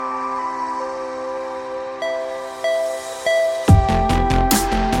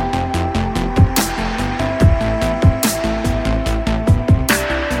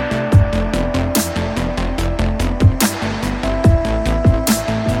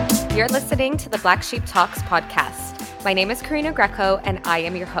You're listening to the Black Sheep Talks podcast. My name is Karina Greco, and I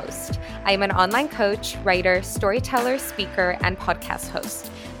am your host. I am an online coach, writer, storyteller, speaker, and podcast host.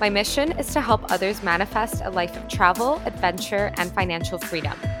 My mission is to help others manifest a life of travel, adventure, and financial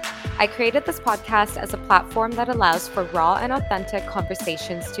freedom. I created this podcast as a platform that allows for raw and authentic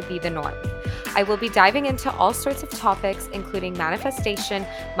conversations to be the norm. I will be diving into all sorts of topics, including manifestation,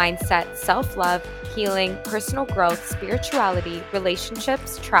 mindset, self-love, healing, personal growth, spirituality,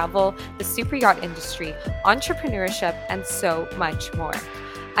 relationships, travel, the super yacht industry, entrepreneurship, and so much more.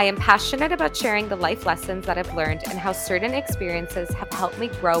 I am passionate about sharing the life lessons that I've learned and how certain experiences have helped me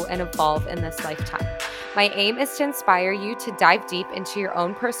grow and evolve in this lifetime. My aim is to inspire you to dive deep into your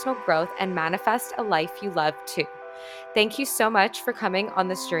own personal growth and manifest a life you love too. Thank you so much for coming on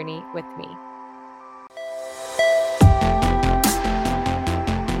this journey with me.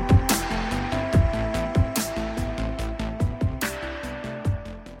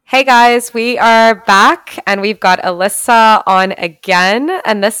 Hey guys, we are back and we've got Alyssa on again.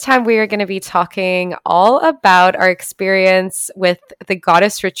 And this time we are going to be talking all about our experience with the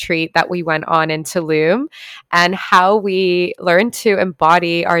Goddess Retreat that we went on in Tulum and how we learned to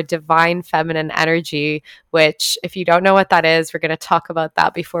embody our divine feminine energy, which if you don't know what that is, we're going to talk about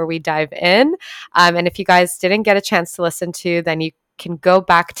that before we dive in. And if you guys didn't get a chance to listen to, then you can go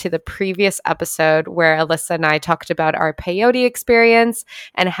back to the previous episode where Alyssa and I talked about our peyote experience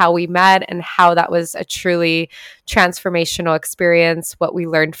and how we met and how that was a truly transformational experience, what we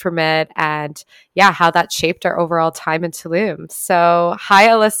learned from it, and how that shaped our overall time in Tulum. So hi,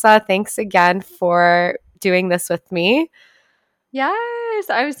 Alyssa. Thanks again for doing this with me. Yes,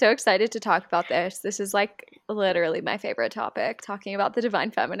 I'm so excited to talk about this. This is like literally my favorite topic, talking about the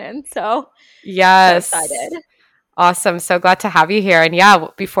divine feminine. So excited. Awesome. So glad to have you here. And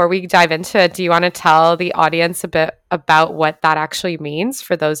before we dive into it, do you want to tell the audience a bit about what that actually means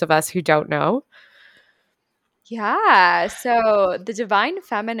for those of us who don't know? Yeah. So the divine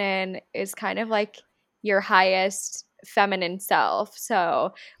feminine is kind of like your highest feminine self.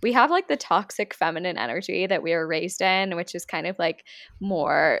 So we have like the toxic feminine energy that we are raised in, which is kind of like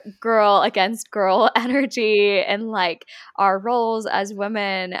more girl against girl energy, and like our roles as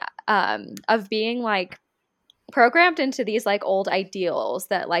women of being like programmed into these like old ideals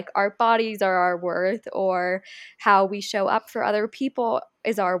that like our bodies are our worth, or how we show up for other people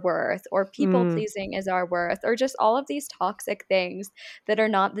is our worth, or people pleasing is our worth, or just all of these toxic things that are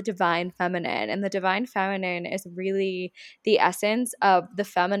not the divine feminine. And the divine feminine is really the essence of the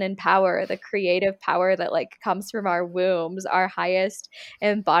feminine power, the creative power that like comes from our wombs, our highest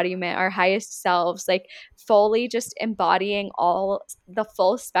embodiment, our highest selves, like fully just embodying all the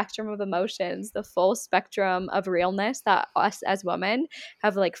full spectrum of emotions, the full spectrum of realness that us as women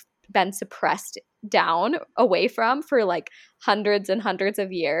have like been suppressed down away from for like hundreds and hundreds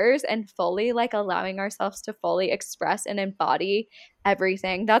of years, and fully like allowing ourselves to fully express and embody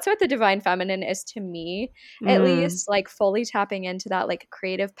everything. That's what the divine feminine is to me, at least, like fully tapping into that like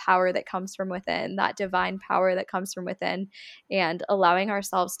creative power that comes from within, that divine power that comes from within, and allowing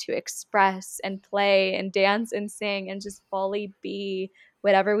ourselves to express and play and dance and sing and just fully be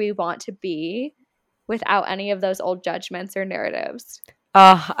whatever we want to be without any of those old judgments or narratives.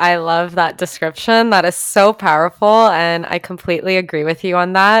 Oh, I love that description. That is so powerful. And I completely agree with you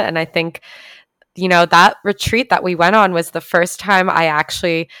on that. And I think, that retreat that we went on was the first time I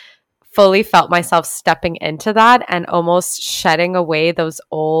actually fully felt myself stepping into that and almost shedding away those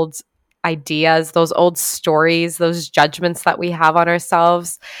old ideas, those old stories, those judgments that we have on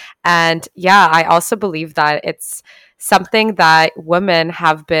ourselves. And I also believe that it's something that women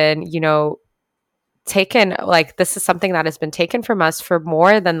have been, taken, like this is something that has been taken from us for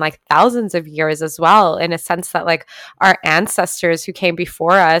more than like thousands of years as well, in a sense that like our ancestors who came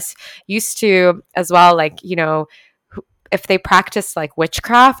before us used to as well, like, if they practiced like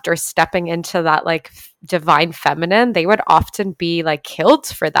witchcraft or stepping into that like divine feminine, they would often be like killed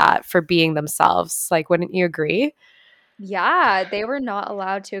for that, for being themselves. Like, wouldn't you agree? Yeah, they were not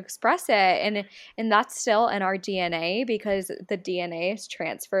allowed to express it. And that's still in our DNA, because the DNA is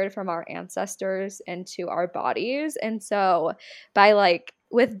transferred from our ancestors into our bodies. And so by like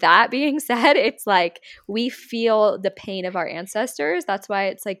with that being said, it's like we feel the pain of our ancestors. That's why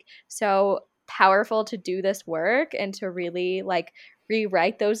it's like so powerful to do this work and to really like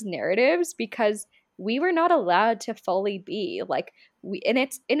rewrite those narratives, because we were not allowed to fully be like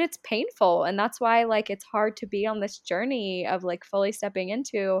it's painful, and that's why like it's hard to be on this journey of like fully stepping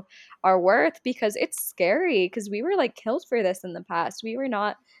into our worth, because it's scary, because we were like killed for this in the past. We were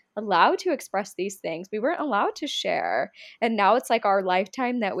not allowed to express these things. We weren't allowed to share. And now it's like our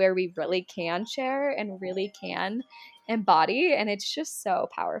lifetime that where we really can share and really can embody, and it's just so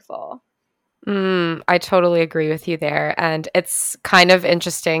powerful. I totally agree with you there. And it's kind of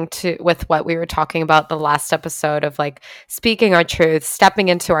interesting with what we were talking about the last episode of like speaking our truth, stepping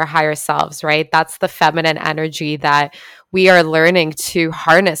into our higher selves, right? That's the feminine energy that we are learning to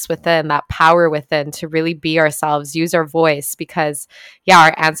harness within, that power within, to really be ourselves, use our voice, because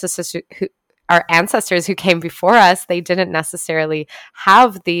our ancestors who came before us, they didn't necessarily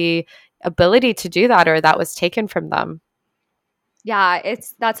have the ability to do that, or that was taken from them. Yeah,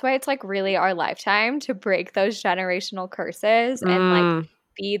 that's why it's like really our lifetime to break those generational curses and like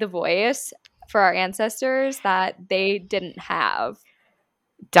be the voice for our ancestors that they didn't have.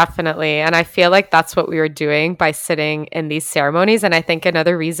 Definitely. And I feel like that's what we were doing by sitting in these ceremonies. And I think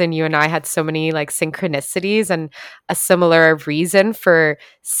another reason you and I had so many like synchronicities and a similar reason for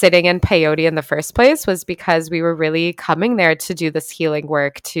sitting in peyote in the first place was because we were really coming there to do this healing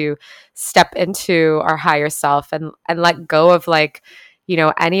work, to step into our higher self and let go of like,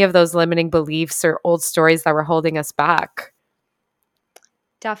 any of those limiting beliefs or old stories that were holding us back.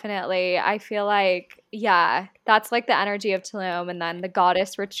 Definitely. I feel like, yeah, that's like the energy of Tulum, and then the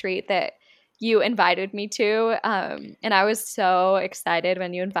goddess retreat that you invited me to. And I was so excited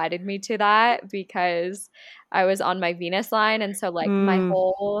when you invited me to that because I was on my Venus line. And so like my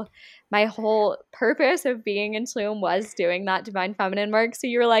whole purpose of being in Tulum was doing that divine feminine work. So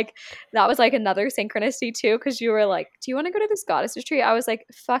you were like, that was like another synchronicity too, because you were like, do you want to go to this goddess retreat? I was like,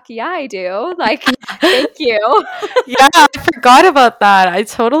 fuck yeah, I do. Like, thank you. Yeah, I forgot about that. I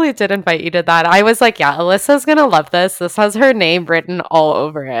totally did invite you to that. I was like, yeah, Alyssa's gonna love this. This has her name written all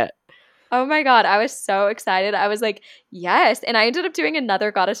over it. Oh my God, I was so excited. I was like, yes. And I ended up doing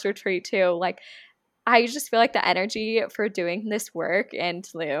another goddess retreat too. Like, I just feel like the energy for doing this work in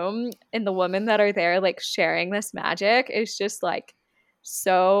Tulum and the women that are there, like sharing this magic, is just like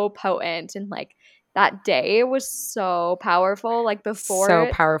so potent. And like that day was so powerful. Like before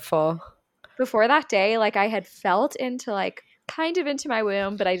that day, like I had felt into like kind of into my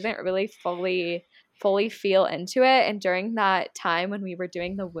womb, but I didn't really fully feel into it. And during that time when we were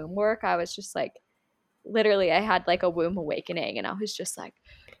doing the womb work, I was just like, literally, I had like a womb awakening, and I was just like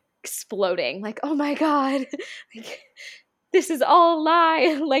exploding, like, oh my God, like this is all a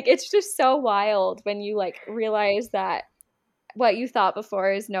lie. Like it's just so wild when you like realize that what you thought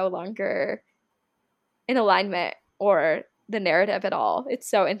before is no longer in alignment or the narrative at all. It's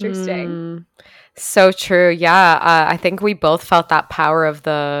so interesting. So true. Yeah. I think we both felt that power of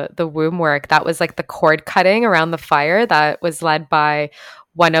the womb work. That was like the cord cutting around the fire that was led by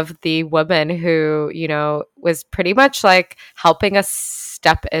one of the women who, was pretty much like helping us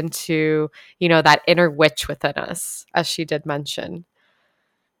step into, that inner witch within us, as she did mention.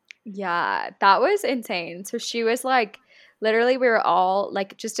 Yeah, that was insane. So she was like, literally, we were all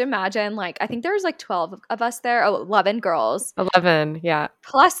like, just imagine, like, I think there was like 12 of us there, 11 girls. 11, yeah.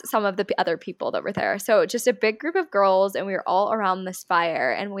 Plus some of the other people that were there. So just a big group of girls, and we were all around this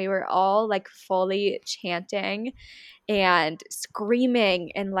fire, and we were all like fully chanting and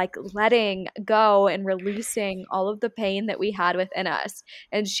screaming and like letting go and releasing all of the pain that we had within us.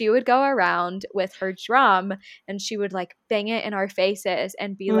 And she would go around with her drum and she would like bang it in our faces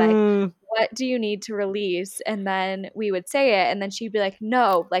and be like, what do you need to release? And then we would say it, and then she'd be like,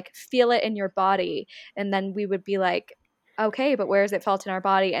 no, like feel it in your body. And then we would be like, okay, but where is it felt in our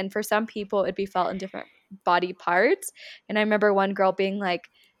body? And for some people it'd be felt in different body parts. And I remember one girl being like,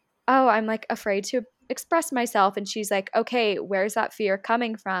 oh, I'm like afraid to express myself. And she's like, okay, where's that fear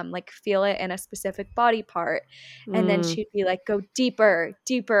coming from? Like feel it in a specific body part. And then she'd be like, go deeper,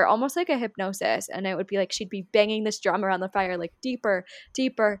 deeper, almost like a hypnosis. And it would be like she'd be banging this drum around the fire, like deeper,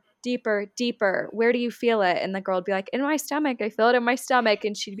 deeper, deeper, deeper. Where do you feel it? And the girl would be like, in my stomach. I feel it in my stomach.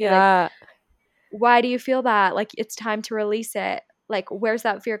 And she'd be like, why do you feel that? Like it's time to release it. Like where's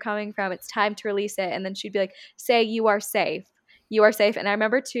that fear coming from? It's time to release it. And then she'd be like, say you are safe. You are safe. And I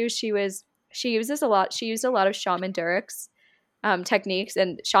remember too, she used a lot of Shaman Durek's techniques.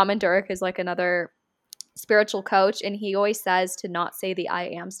 And Shaman Durek is like another spiritual coach, and he always says to not say the I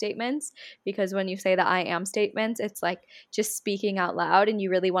am statements, because when you say the I am statements, it's like just speaking out loud, and you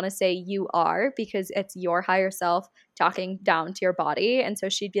really want to say you are, because it's your higher self talking down to your body. And so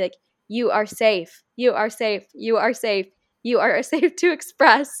she'd be like, you are safe, you are safe, you are safe, you are safe to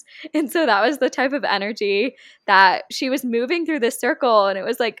express. And so that was the type of energy that she was moving through this circle, and it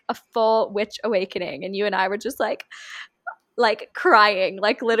was like a full witch awakening. And you and I were just like crying,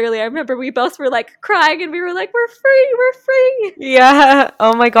 like literally I remember we both were like crying, and we were like, we're free. Yeah.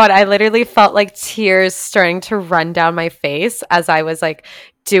 Oh my God, I literally felt like tears starting to run down my face as I was like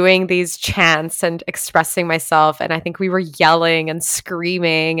doing these chants and expressing myself. And I think we were yelling and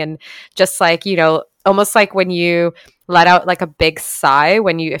screaming, and just like, almost like when you let out like a big sigh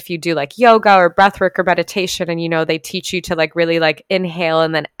when if you do like yoga or breath work or meditation, and they teach you to like really like inhale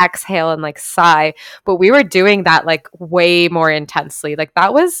and then exhale and like sigh. But we were doing that like way more intensely. Like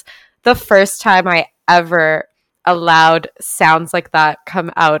that was the first time I ever allowed sounds like that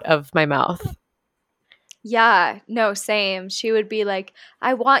come out of my mouth. Yeah, no, same. She would be like,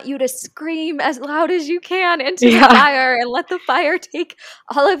 I want you to scream as loud as you can into the fire and let the fire take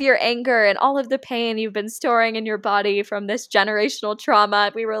all of your anger and all of the pain you've been storing in your body from this generational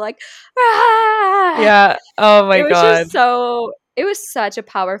trauma. We were like, ah! Yeah. Oh my God. It was such a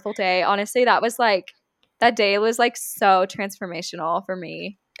powerful day. Honestly, that day was like so transformational for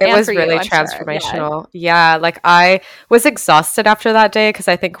me. It was really transformational. Yeah. Like I was exhausted after that day because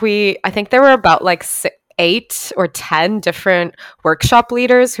I think there were about like 8 or 10 different workshop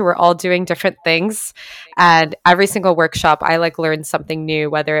leaders who were all doing different things. And every single workshop, I like learned something new,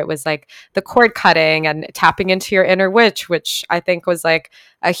 whether it was like the cord cutting and tapping into your inner witch, which I think was like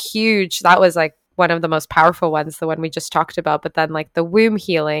that was like one of the most powerful ones, the one we just talked about, but then like the womb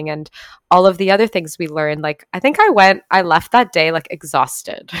healing and all of the other things we learned. Like I think I left that day like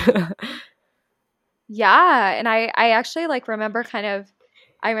exhausted. Yeah. And I actually like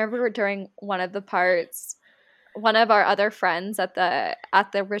I remember during one of the parts, one of our other friends at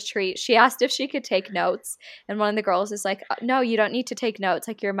the retreat, she asked if she could take notes, and one of the girls is like, no, you don't need to take notes,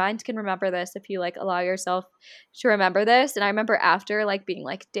 like your mind can remember this if you like allow yourself to remember this. And I remember after like being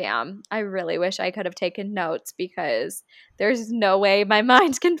like, damn, I really wish I could have taken notes, because there's no way my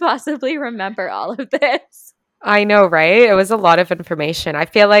mind can possibly remember all of this. I know, right? It was a lot of information. I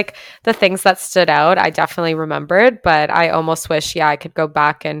feel like the things that stood out, I definitely remembered, but I almost wish, I could go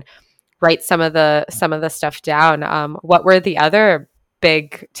back and write some of the stuff down. What were the other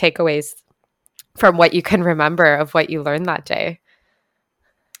big takeaways from what you can remember of what you learned that day?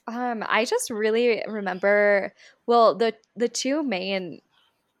 I just really remember, well, the two main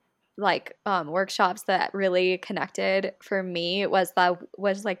like workshops that really connected for me was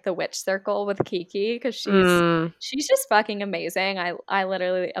like the witch circle with Kiki, because she's just fucking amazing. I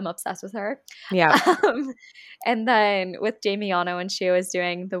literally am obsessed with her. Yeah. And then with Damiano, when she was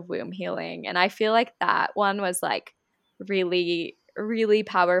doing the womb healing, and I feel like that one was like really really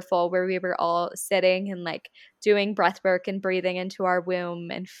powerful, where we were all sitting and like doing breath work and breathing into our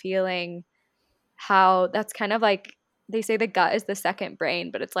womb and feeling how that's kind of like, they say the gut is the second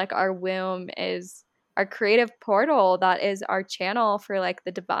brain, but it's like our womb is our creative portal, that is our channel for like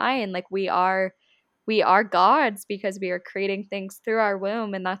the divine. Like we are gods because we are creating things through our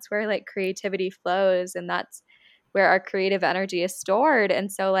womb, and that's where like creativity flows, and that's where our creative energy is stored.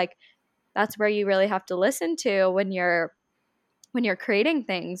 And so like that's where you really have to listen to when you're creating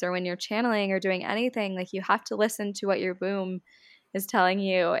things, or when you're channeling or doing anything. Like you have to listen to what your womb is telling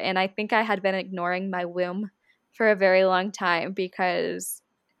you. And I think I had been ignoring my womb for a very long time, because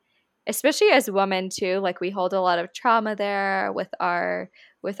especially as women too, like we hold a lot of trauma there with our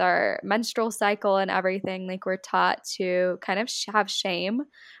menstrual cycle and everything. Like we're taught to kind of have shame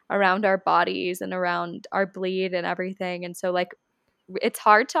around our bodies and around our bleed and everything. And so like it's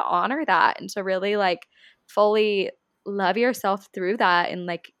hard to honor that and to really like fully love yourself through that, and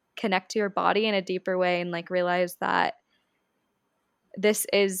like connect to your body in a deeper way, and like realize that this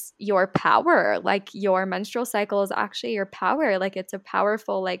is your power. Like your menstrual cycle is actually your power. Like it's a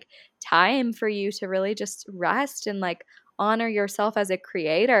powerful like time for you to really just rest and like honor yourself as a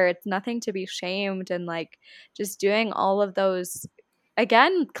creator. It's nothing to be shamed, and like just doing all of those,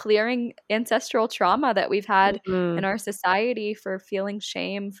 again, clearing ancestral trauma that we've had in our society for feeling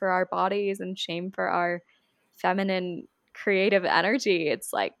shame for our bodies and shame for our feminine creative energy.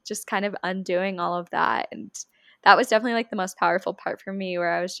 It's like just kind of undoing all of that. And that was definitely like the most powerful part for me,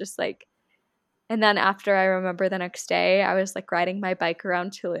 where I was just like, and then after, I remember the next day I was like riding my bike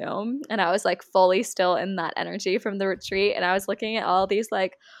around Tulum, and I was like fully still in that energy from the retreat, and I was looking at all these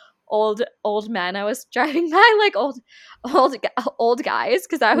like old men I was driving by, like old guys,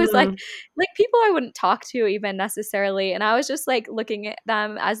 because I was like people I wouldn't talk to even necessarily, and I was just like looking at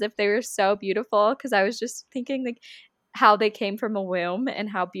them as if they were so beautiful, because I was just thinking like how they came from a womb and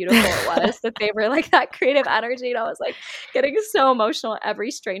how beautiful it was that they were like that creative energy. And I was like getting so emotional. Every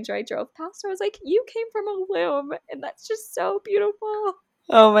stranger I drove past, I was like, you came from a womb, and that's just so beautiful.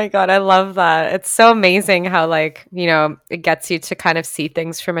 Oh my God, I love that. It's so amazing how like, it gets you to kind of see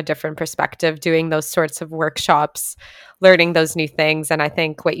things from a different perspective, doing those sorts of workshops, learning those new things. And I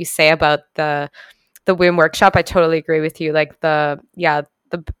think what you say about the womb workshop, I totally agree with you. Like the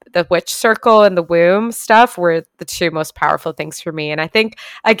witch circle and the womb stuff were the two most powerful things for me. And I think,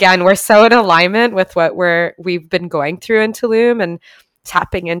 again, we're so in alignment with what we've been going through in Tulum. And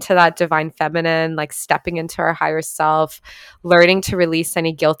tapping into that divine feminine, like stepping into our higher self, learning to release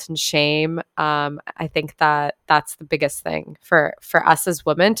any guilt and shame. I think that that's the biggest thing for us as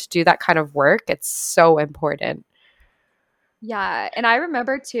women to do that kind of work. It's so important. Yeah, and I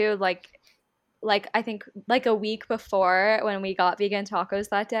remember too, like I think like a week before when we got vegan tacos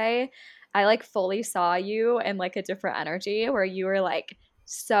that day, I like fully saw you in like a different energy where you were like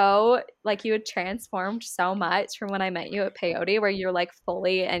so like you had transformed so much from when I met you at peyote, where you're like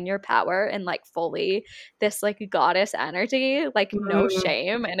fully in your power and like fully this like goddess energy, like no Mm.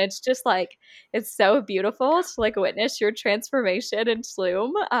 shame. And it's just like it's so beautiful to like witness your transformation in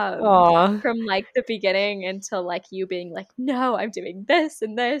Sloom. Aw. From like the beginning until like you being like, no, I'm doing this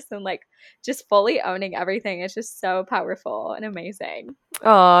and like just fully owning everything is just so powerful and amazing.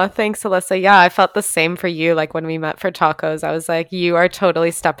 Oh, thanks, Alyssa. Yeah, I felt the same for you. Like when we met for tacos, I was like, you are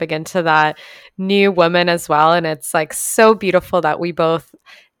totally stepping into that new woman as well. And it's like so beautiful that we both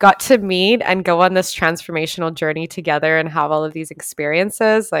got to meet and go on this transformational journey together and have all of these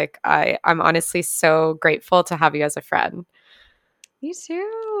experiences. Like I'm honestly so grateful to have you as a friend. Me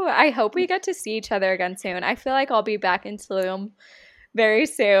too. I hope we get to see each other again soon. I feel like I'll be back in Tulum very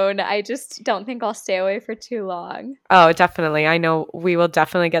soon. I just don't think I'll stay away for too long. Oh, definitely. I know we will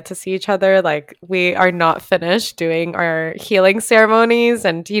definitely get to see each other. Like, we are not finished doing our healing ceremonies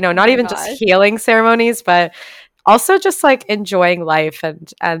and, Oh not my even just gosh. healing ceremonies, but also just like enjoying life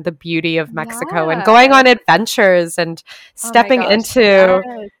and the beauty of Mexico and going Yeah. on adventures and Oh my stepping gosh. into,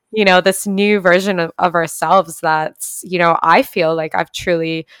 Yes. this new version of ourselves that's, I feel like I've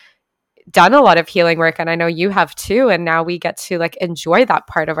truly done a lot of healing work and I know you have too. And now we get to like enjoy that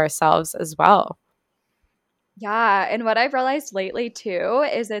part of ourselves as well. Yeah, and what I've realized lately too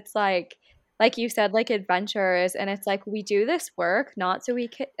is it's like you said, like adventures, and it's like we do this work not so we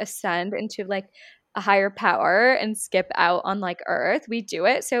can ascend into like a higher power and skip out on like earth. We do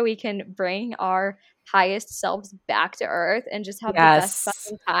it so we can bring our highest selves back to earth and just have the best Yes.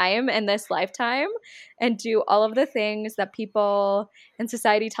 fucking time in this lifetime and do all of the things that people and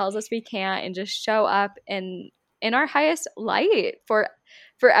society tells us we can't and just show up in our highest light for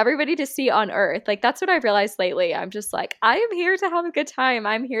everybody to see on earth. Like that's what I've realized lately. I'm just like, I am here to have a good time.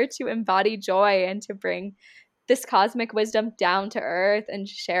 I'm here to embody joy and to bring this cosmic wisdom down to earth and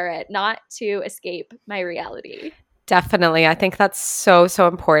share it, not to escape my reality. Definitely. I think that's so, so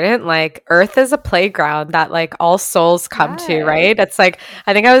important. Like, Earth is a playground that, like, all souls come to, Yes. right? It's like,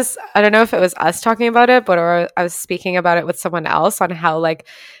 I don't know if it was us talking about it, but or I was speaking about it with someone else on how, like,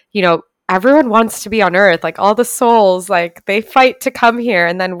 you know, everyone wants to be on Earth. Like, all the souls, like, they fight to come here.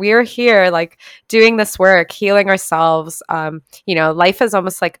 And then we're here, like, doing this work, healing ourselves. Life is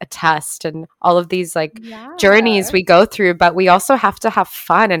almost like a test and all of these, like, journeys Yeah. we go through, but we also have to have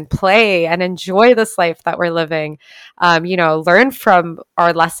fun and play and enjoy this life that we're living. Learn from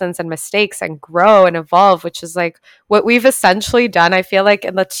our lessons and mistakes and grow and evolve, which is like what we've essentially done. I feel like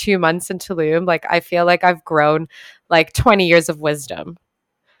in the 2 months in Tulum, like I feel like I've grown like 20 years of wisdom.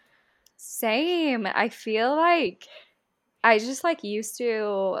 Same. I feel like I just like used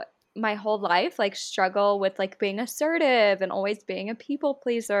to my whole life like struggle with like being assertive and always being a people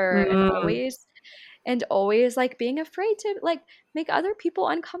pleaser Mm, and always like being afraid to like make other people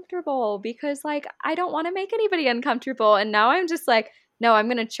uncomfortable because like I don't want to make anybody uncomfortable. And now I'm just like, no, I'm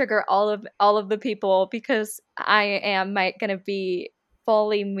gonna trigger all of the people because I am gonna be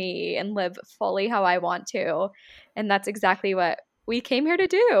fully me and live fully how I want to. And that's exactly what we came here to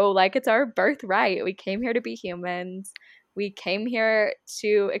do. Like it's our birthright. We came here to be humans. We came here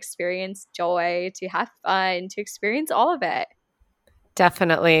to experience joy, to have fun, to experience all of it.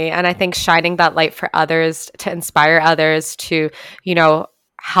 definitely. And I think shining that light for others to inspire others to, you know,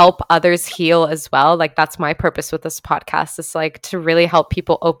 help others heal as well. Like that's my purpose with this podcast is like to really help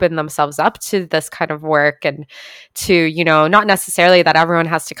people open themselves up to this kind of work and to, not necessarily that everyone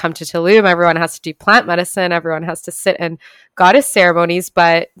has to come to Tulum, everyone has to do plant medicine, everyone has to sit in goddess ceremonies,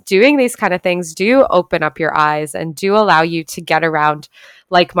 but doing these kind of things do open up your eyes and do allow you to get around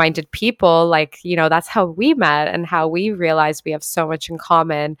like-minded people. Like, that's how we met and how we realized we have so much in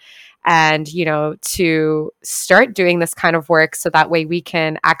common, and to start doing this kind of work so that way we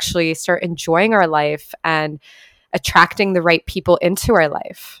can actually start enjoying our life and attracting the right people into our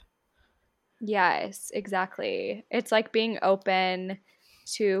life. Yes, exactly. It's like being open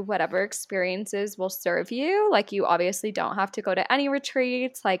to whatever experiences will serve you. Like, you obviously don't have to go to any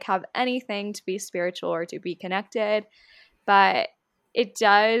retreats, like, have anything to be spiritual or to be connected, but it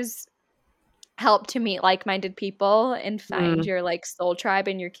does help to meet like-minded people and find Mm, your like soul tribe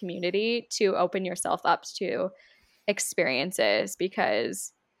in your community to open yourself up to experiences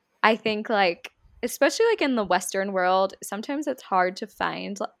because I think like especially like in the Western world, sometimes it's hard to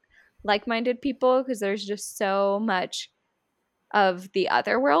find like-minded people because there's just so much of the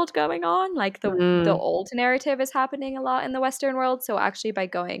other world going on. Like the Mm, old narrative is happening a lot in the Western world. So actually by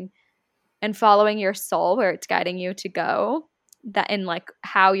going and following your soul where it's guiding you to go, that in like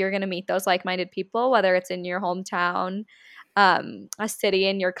how you're going to meet those like-minded people, whether it's in your hometown, a city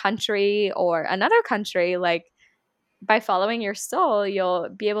in your country or another country, like by following your soul, you'll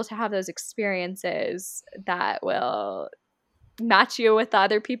be able to have those experiences that will match you with the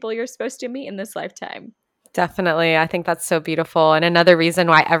other people you're supposed to meet in this lifetime. definitely. I think that's so beautiful. And another reason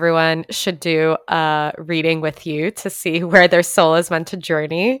why everyone should do a reading with you to see where their soul is meant to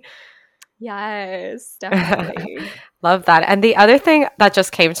journey. Yes, definitely. Love that. And the other thing that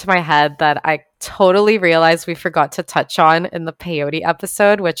just came to my head that I totally realized we forgot to touch on in the peyote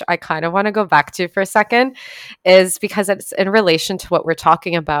episode, which I kind of want to go back to for a second, is because it's in relation to what we're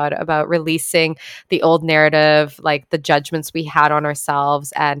talking about releasing the old narrative, like the judgments we had on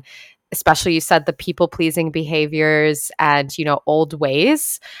ourselves. And especially you said the people pleasing behaviors and, old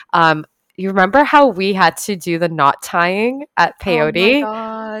ways. You remember how we had to do the knot tying at Oh my peyote?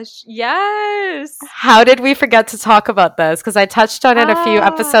 gosh. Yes. How did we forget to talk about this? Because I touched on it a few Ah,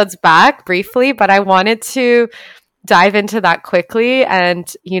 episodes back briefly, but I wanted to dive into that quickly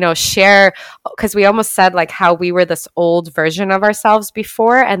and, share because we almost said like how we were this old version of ourselves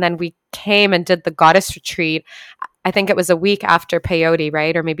before. And then we came and did the goddess retreat. I think it was a week after peyote,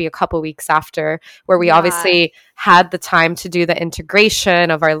 right? Or maybe a couple weeks after, where we yeah. obviously had the time to do the integration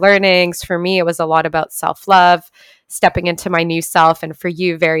of our learnings. For me, it was a lot about self love, stepping into my new self. And for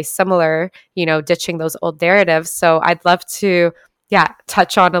you, very similar, ditching those old narratives. So I'd love to, yeah,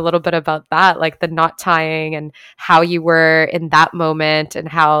 touch on a little bit about that, like the knot tying and how you were in that moment and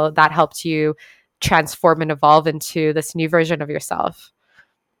how that helped you transform and evolve into this new version of yourself.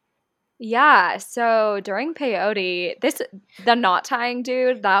 Yeah. So during peyote, the knot tying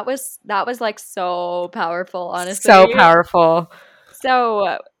dude, that was like so powerful, So honestly. powerful.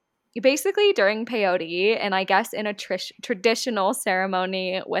 So basically during peyote, and I guess in a traditional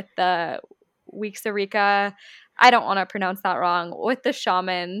ceremony with the Weeksarika, I don't want to pronounce that wrong, with the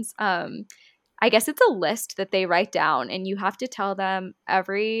shamans, I guess it's a list that they write down, and you have to tell them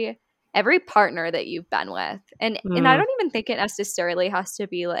every partner that you've been with. And I Mm, don't even think it necessarily has to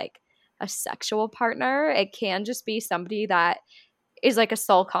be like a sexual partner. It can just be somebody that is like a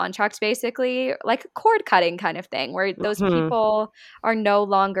soul contract, basically, like a cord cutting kind of thing, where those mhm. people are no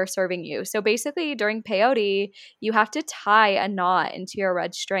longer serving you. So basically, during peyote, you have to tie a knot into your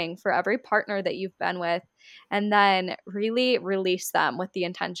red string for every partner that you've been with, and then really release them with the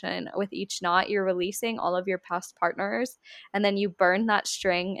intention. With each knot, you're releasing all of your past partners, and then you burn that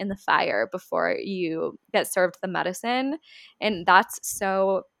string in the fire before you get served the medicine. And that's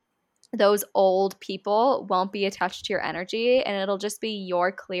so those old people won't be attached to your energy, and it'll just be your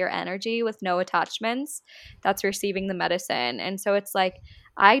clear energy with no attachments that's receiving the medicine. And so it's like,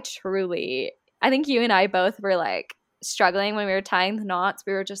 I think you and I both were like struggling when we were tying the knots.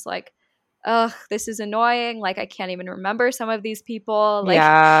 We were just like, ugh, this is annoying. Like, I can't even remember some of these people. Like,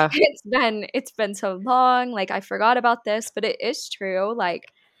 Yeah. it's been so long. Like, I forgot about this, but it is true. Like,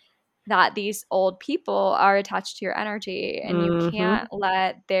 that these old people are attached to your energy, and you can't Mhm.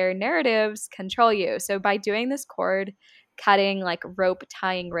 let their narratives control you. So by doing this cord cutting, like rope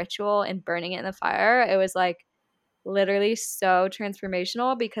tying ritual and burning it in the fire, it was like literally so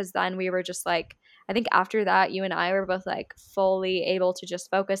transformational, because then we were just like, I think after that, you and I were both like fully able to just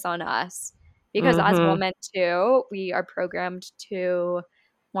focus on us, because as Mhm. women too, we are programmed to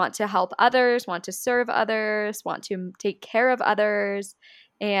want to help others, want to serve others, want to take care of others.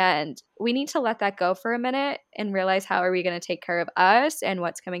 And we need to let that go for a minute and realize, how are we going to take care of us and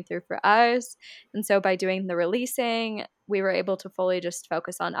what's coming through for us. And so by doing the releasing, we were able to fully just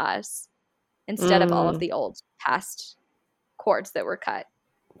focus on us instead of all of Mm. the old past cords that were cut.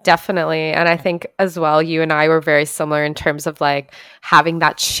 Definitely. And I think as well, you and I were very similar in terms of like having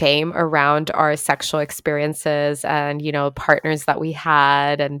that shame around our sexual experiences and, partners that we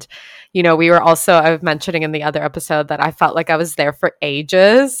had. And, we were also, I was mentioning in the other episode that I felt like I was there for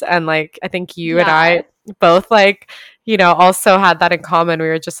ages. And like, I think you and I Yeah. both like, also had that in common. We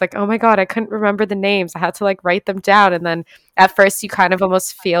were just like, oh my God, I couldn't remember the names. I had to like write them down. And then at first you kind of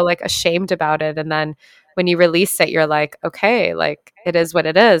almost feel like ashamed about it. And then when you release it, you're like, okay, like it is what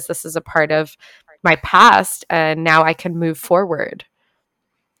it is. This is a part of my past, and now I can move forward.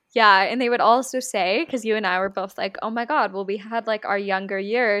 Yeah. And they would also say, because you and I were both like, oh my God, well, we had like our younger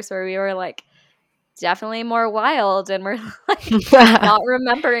years where we were like definitely more wild, and we're like not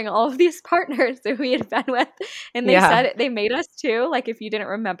remembering all of these partners that we had been with. And they said they made us too, like if you didn't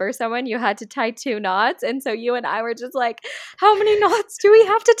remember someone, you had to tie 2 knots. And so you and I were just like, how many knots do we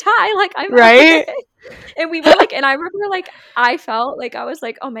have to tie? Like I'm right. And we were like, and I remember like I felt like I was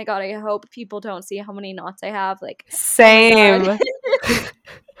like, oh my God, I hope people don't see how many knots I have. Like, same. Oh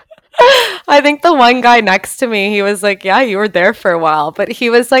I think the one guy next to me, he was like, yeah, you were there for a while, but he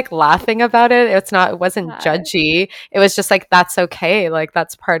was like laughing about it. It wasn't judgy. It was just like, that's okay. Like,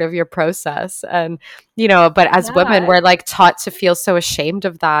 that's part of your process. And, but as women, we're like taught to feel so ashamed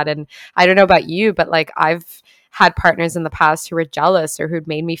of that. And I don't know about you, but like, I've had partners in the past who were jealous or who'd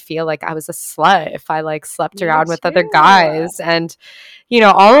made me feel like I was a slut if I like slept around with other guys and,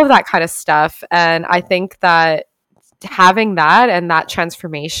 all of that kind of stuff. And I think that having that and that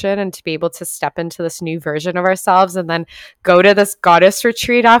transformation and to be able to step into this new version of ourselves and then go to this goddess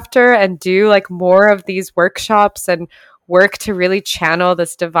retreat after and do like more of these workshops and work to really channel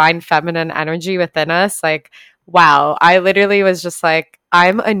this divine feminine energy within us, like, wow, I literally was just like,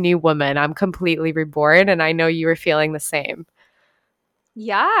 I'm a new woman. I'm completely reborn. And I know you were feeling the same.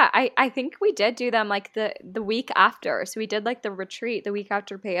 Yeah, I think we did do them like the week after. So we did like the retreat the week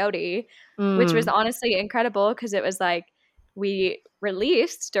after peyote, which was honestly incredible because it was like we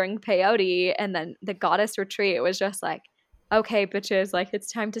released during peyote, and then the goddess retreat was just like, okay, bitches, like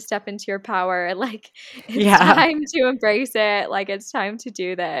it's time to step into your power. Like it's time to embrace it. Like it's time to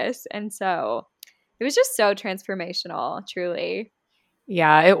do this. And so it was just so transformational, truly.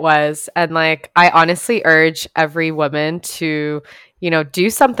 Yeah, it was. And like, I honestly urge every woman to, do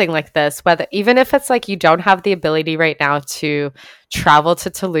something like this, whether even if it's like you don't have the ability right now to travel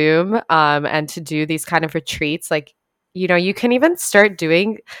to Tulum and to do these kind of retreats, like, you can even start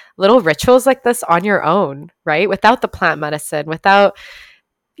doing little rituals like this on your own, right? Without the plant medicine, without,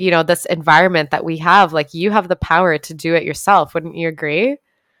 this environment that we have, like you have the power to do it yourself. Wouldn't you agree?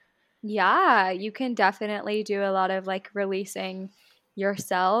 Yeah, you can definitely do a lot of like releasing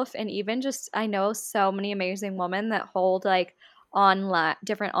yourself, and even just I know so many amazing women that hold like online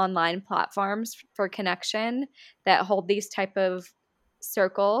different online platforms for connection that hold these type of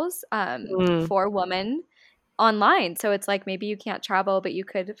circles for women online. So it's like maybe you can't travel, but you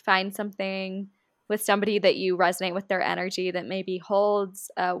could find something with somebody that you resonate with their energy that maybe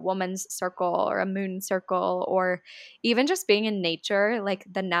holds a woman's circle or a moon circle, or even just being in nature. Like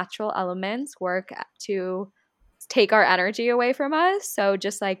the natural elements work to take our energy away from us. So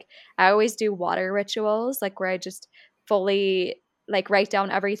just like I always do water rituals, like where I just fully like write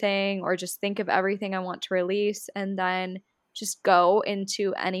down everything or just think of everything I want to release, and then just go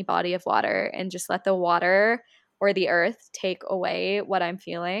into any body of water and just let the water or the earth take away what I'm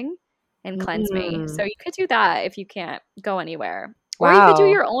feeling and cleanse me. So you could do that if you can't go anywhere. Or you could do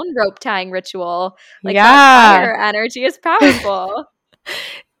your own rope tying ritual. Like that fire energy is powerful.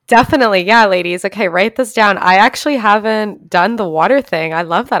 Definitely. Yeah, ladies. Okay, write this down. I actually haven't done the water thing. I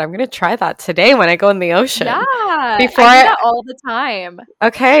love that. I'm going to try that today when I go in the ocean. Yeah. I do that all the time.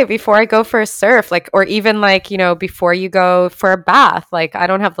 Okay, before I go for a surf, like, or even like, before you go for a bath. Like, I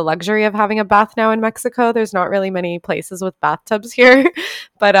don't have the luxury of having a bath now in Mexico. There's not really many places with bathtubs here.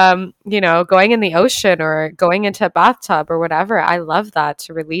 But, going in the ocean or going into a bathtub or whatever, I love that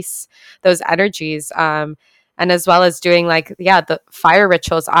to release those energies. And as well as doing like, the fire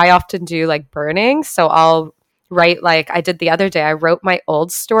rituals, I often do like burning. So I'll write, like I did the other day, I wrote my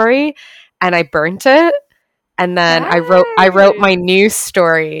old story and I burnt it. And then I wrote my new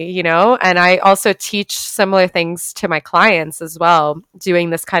story, and I also teach similar things to my clients as well, doing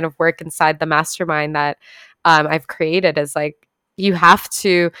this kind of work inside the mastermind that I've created. Is like, you have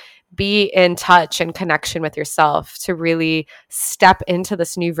to be in touch and connection with yourself to really step into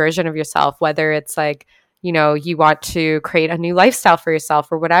this new version of yourself, whether it's like, you want to create a new lifestyle for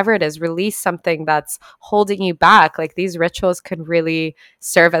yourself or whatever it is, release something that's holding you back. Like these rituals can really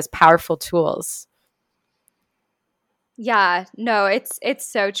serve as powerful tools. Yeah, no, it's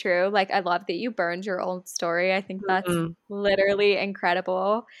so true. Like I love that you burned your old story. I think that's literally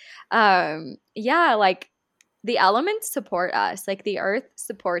incredible. Yeah, like the elements support us. Like the earth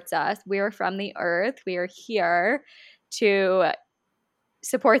supports us. We are from the earth. We are here to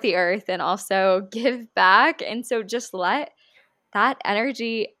support the earth and also give back. And so just let that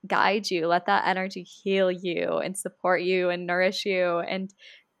energy guide you. Let that energy heal you and support you and nourish you. And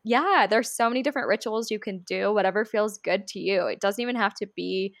yeah, there's so many different rituals you can do, whatever feels good to you. It doesn't even have to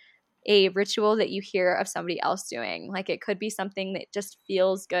be a ritual that you hear of somebody else doing. Like it could be something that just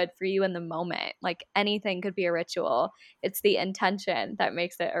feels good for you in the moment. Like anything could be a ritual. It's the intention that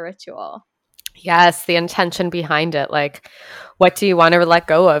makes it a ritual. Yes, the intention behind it. Like, what do you want to let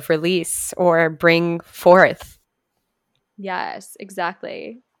go of, release, or bring forth? Yes,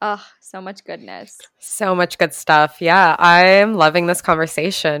 exactly. Oh, so much goodness. So much good stuff. Yeah, I'm loving this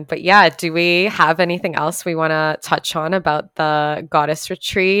conversation. But yeah, do we have anything else we want to touch on about the goddess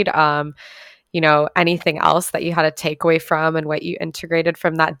retreat? Anything else that you had a takeaway from and what you integrated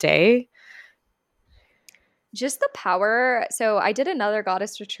from that day? Just the power. So I did another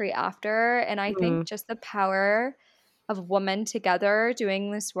goddess retreat after, and I Mm, think just the power of women together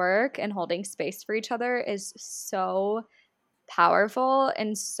doing this work and holding space for each other is so powerful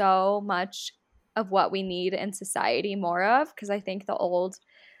and so much of what we need in society more of. Because I think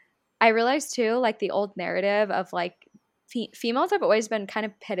I realized too, like the old narrative of like females have always been kind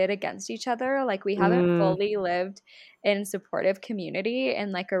of pitted against each other. Like we haven't mm, fully lived in supportive community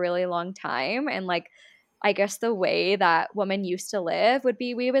in like a really long time. And like, I guess the way that women used to live would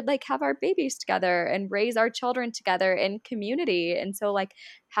be we would like have our babies together and raise our children together in community. And so, like,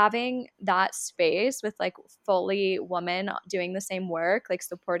 having that space with like fully women doing the same work, like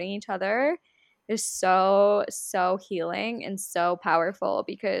supporting each other, is so, so healing and so powerful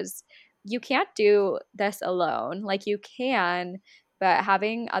because you can't do this alone. Like you can, but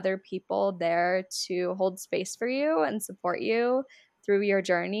having other people there to hold space for you and support you through your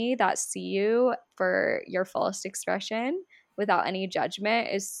journey that see you for your fullest expression without any judgment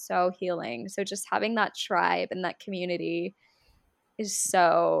is so healing. So just having that tribe and that community is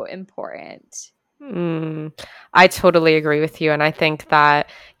so important. mm. I totally agree with you. And I think that,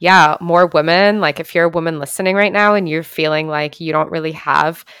 yeah, more women, like if you're a woman listening right now and you're feeling like you don't really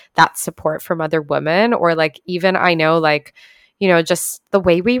have that support from other women, or like even I know, like, just the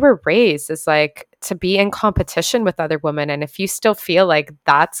way we were raised is like to be in competition with other women. And if you still feel like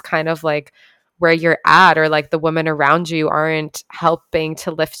that's kind of like where you're at, or like the women around you aren't helping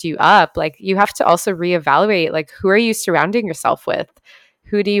to lift you up, like you have to also reevaluate, like, who are you surrounding yourself with?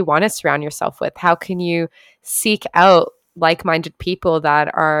 Who do you want to surround yourself with? How can you seek out like-minded people that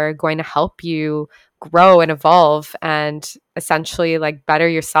are going to help you grow and evolve and essentially like better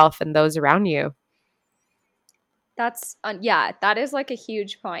yourself and those around you? Yeah, that is like a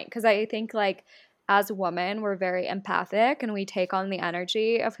huge point because I think like as women, we're very empathic and we take on the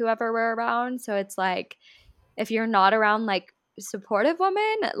energy of whoever we're around. So it's like if you're not around like supportive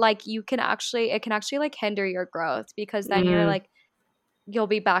women, like it can actually like hinder your growth because then Mm, you'll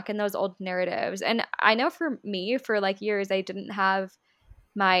be back in those old narratives. And I know for me, for like years, I didn't have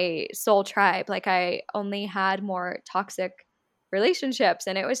my soul tribe. Like I only had more toxic relationships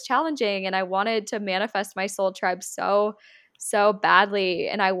and it was challenging. And I wanted to manifest my soul tribe so, so badly.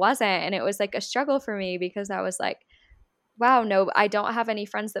 And I wasn't. And it was like a struggle for me because I was like, wow, no, I don't have any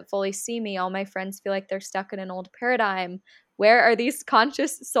friends that fully see me. All my friends feel like they're stuck in an old paradigm. Where are these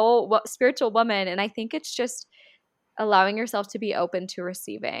conscious spiritual women? And I think it's just allowing yourself to be open to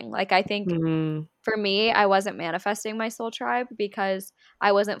receiving. Like, I think mm, for me, I wasn't manifesting my soul tribe because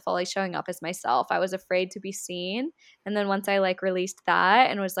I wasn't fully showing up as myself. I was afraid to be seen. And then once I like released that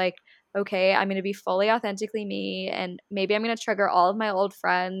and was like, okay, I'm going to be fully authentically me. And maybe I'm going to trigger all of my old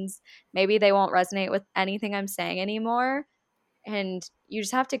friends. Maybe they won't resonate with anything I'm saying anymore. And you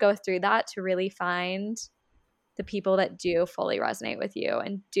just have to go through that to really find the people that do fully resonate with you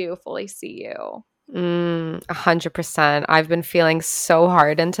and do fully see you. 100%. I've been feeling so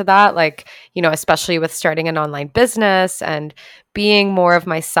hard into that, like, especially with starting an online business and being more of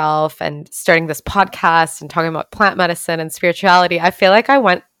myself and starting this podcast and talking about plant medicine and spirituality. I feel like I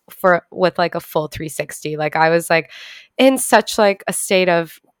went for with like a full 360. Like I was like in such like a state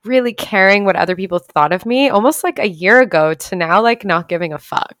of really caring what other people thought of me almost like a year ago to now like not giving a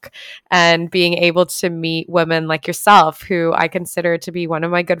fuck, and being able to meet women like yourself who I consider to be one of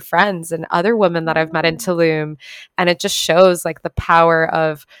my good friends, and other women that I've met in Mm. Tulum. And it just shows like the power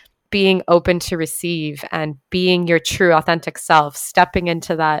of being open to receive and being your true authentic self, stepping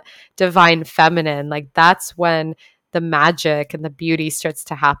into that divine feminine. Like that's when the magic and the beauty starts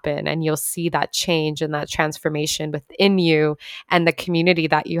to happen, and you'll see that change and that transformation within you and the community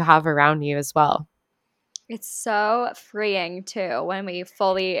that you have around you as well. It's so freeing too when we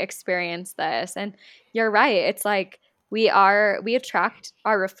fully experience this. And you're right. It's like we attract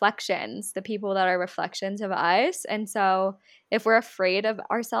our reflections, the people that are reflections of us. And so if we're afraid of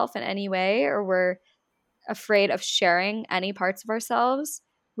ourselves in any way or we're afraid of sharing any parts of ourselves,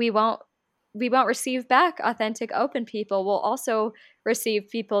 we won't we won't receive back authentic open people. We'll also receive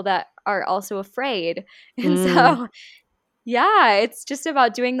people that are also afraid. And Mm. so yeah, it's just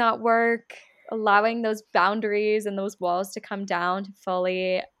about doing that work, allowing those boundaries and those walls to come down to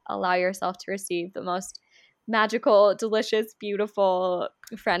fully allow yourself to receive the most magical, delicious, beautiful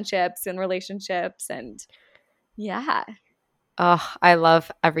friendships and relationships. And yeah. Oh, I love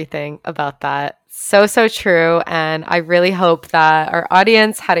everything about that. So, so true. And I really hope that our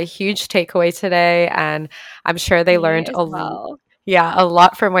audience had a huge takeaway today. And I'm sure they learned a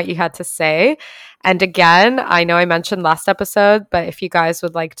lot from what you had to say. And again, I know I mentioned last episode, but if you guys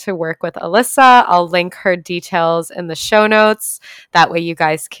would like to work with Alyssa, I'll link her details in the show notes. That way you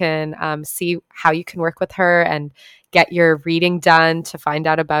guys can see how you can work with her and get your reading done to find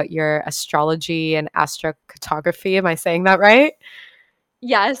out about your astrology and astrocartography. Am I saying that right?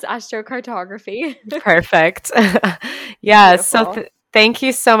 Yes, astrocartography. Perfect. Yeah. So thank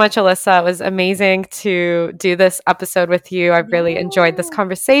you so much, Alyssa. It was amazing to do this episode with you. I've really enjoyed this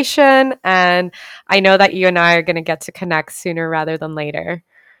conversation, and I know that you and I are going to get to connect sooner rather than later.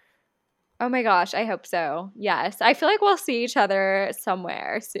 Oh my gosh, I hope so. Yes. I feel like we'll see each other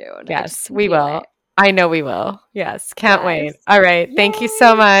somewhere soon. Yes, we will. I know we will. Yes. Can't wait. All right. Yay. Thank you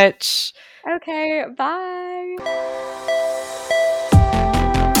so much. Okay. Bye.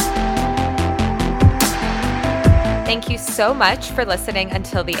 Thank you so much for listening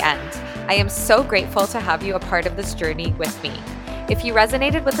until the end. I am so grateful to have you a part of this journey with me. If you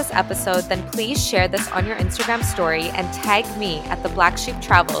resonated with this episode, then please share this on your Instagram story and tag me at the Black Sheep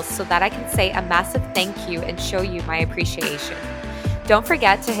Travels so that I can say a massive thank you and show you my appreciation. Don't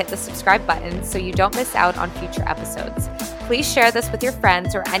forget to hit the subscribe button so you don't miss out on future episodes. Please share this with your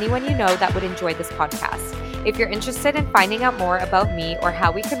friends or anyone you know that would enjoy this podcast. If you're interested in finding out more about me or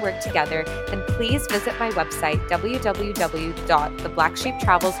how we can work together, then please visit my website,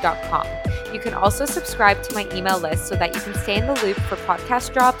 www.theblacksheeptravels.com. You can also subscribe to my email list so that you can stay in the loop for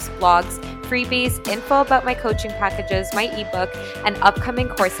podcast drops, blogs, freebies, info about my coaching packages, my ebook, and upcoming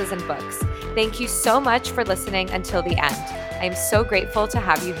courses and books. Thank you so much for listening until the end. I am so grateful to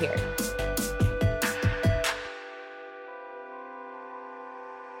have you here.